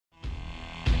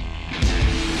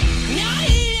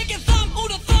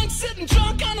getting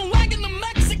drunk on a wagon to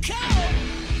Mexico.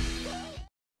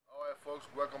 Alright folks,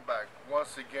 welcome back.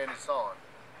 Once again it's on.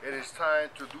 It is time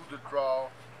to do the draw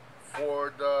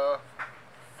for the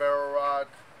ferro rod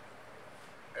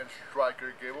and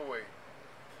striker giveaway.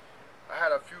 I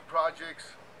had a few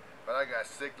projects, but I got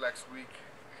sick last week,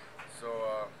 so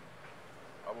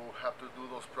I will have to do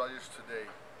those projects today.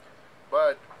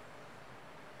 But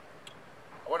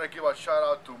I want to give a shout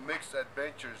out to Mixed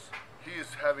Adventures. He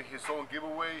is having his own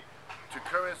giveaway to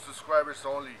current subscribers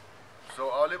only. So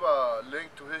I'll leave a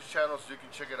link to his channel so you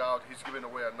can check it out. He's giving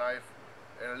away a knife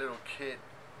and a little kit.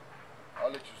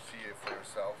 I'll let you see it for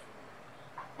yourself.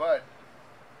 But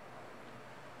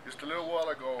just a little while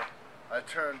ago, I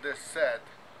turned this set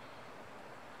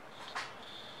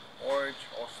orange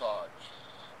Osage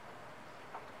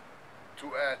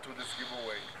to add to this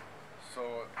giveaway.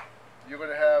 So you're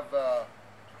gonna have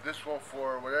this one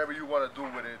for whatever you want to do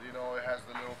with it. You know, it has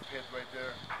the little pit right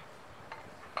there.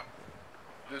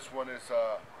 This one is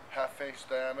 ½ inch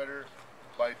diameter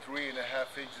by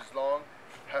 3.5 inches long.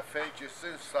 ½ inch is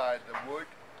inside the wood.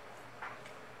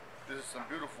 This is some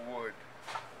beautiful wood.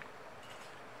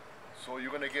 So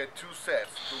you're gonna get two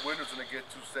sets. The winner's gonna get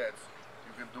two sets.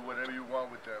 You can do whatever you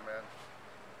want with them, man.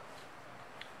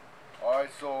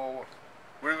 Alright, so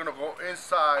we're gonna go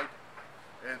inside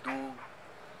and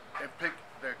pick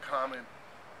their comment,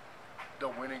 the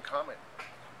winning comment.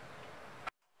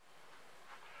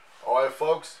 Alright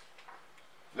folks,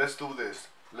 let's do this.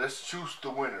 Let's choose the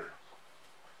winner.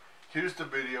 Here's the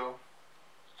video.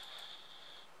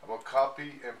 I'm gonna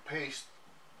copy and paste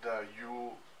the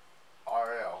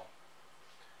URL.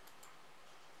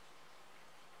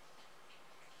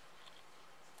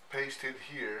 Paste it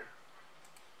here.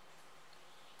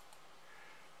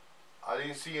 I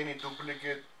didn't see any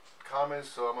duplicate comments,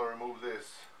 so I'm gonna remove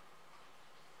this.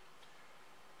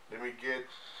 Let me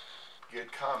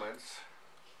get comments.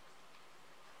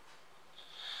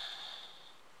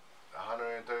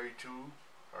 132.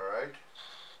 All right.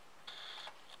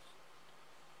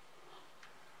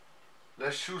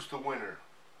 Let's choose the winner.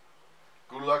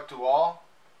 Good luck to all,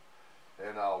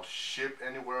 and I'll ship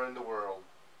anywhere in the world.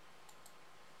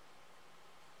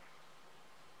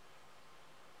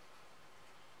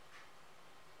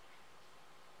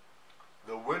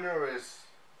 The winner is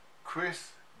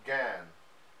Chris Gann,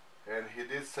 and he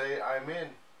did say I'm in.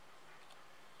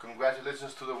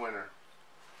 Congratulations to the winner.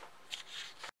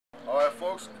 Alright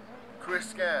folks,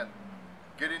 Chris Gann,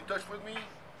 get in touch with me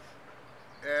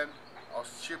and I'll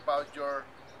ship out your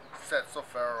sets of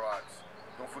ferro rods.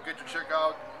 Don't forget to check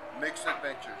out Mixed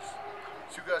Adventures.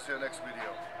 See you guys in the next video.